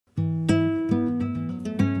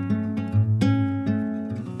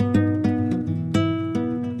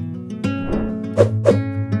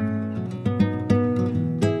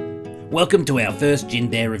Welcome to our first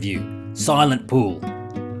gin bear review, Silent Pool.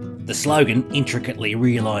 The slogan, intricately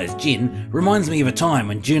realised gin, reminds me of a time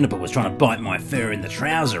when Juniper was trying to bite my fur in the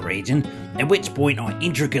trouser region, at which point I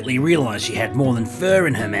intricately realised she had more than fur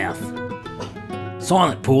in her mouth.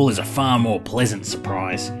 Silent Pool is a far more pleasant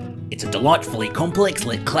surprise. It's a delightfully complex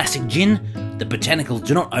yet classic gin. The botanicals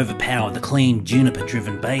do not overpower the clean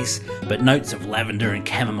juniper-driven base, but notes of lavender and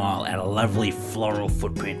chamomile add a lovely floral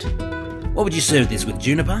footprint. What would you serve this with,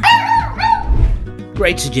 Juniper?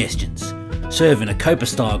 Great suggestions. Serve in a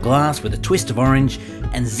Copa-style glass with a twist of orange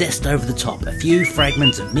and zest over the top, a few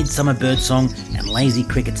fragments of midsummer birdsong and lazy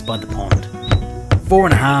crickets by the pond.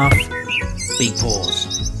 4.5, big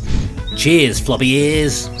pause. Cheers, floppy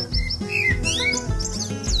ears.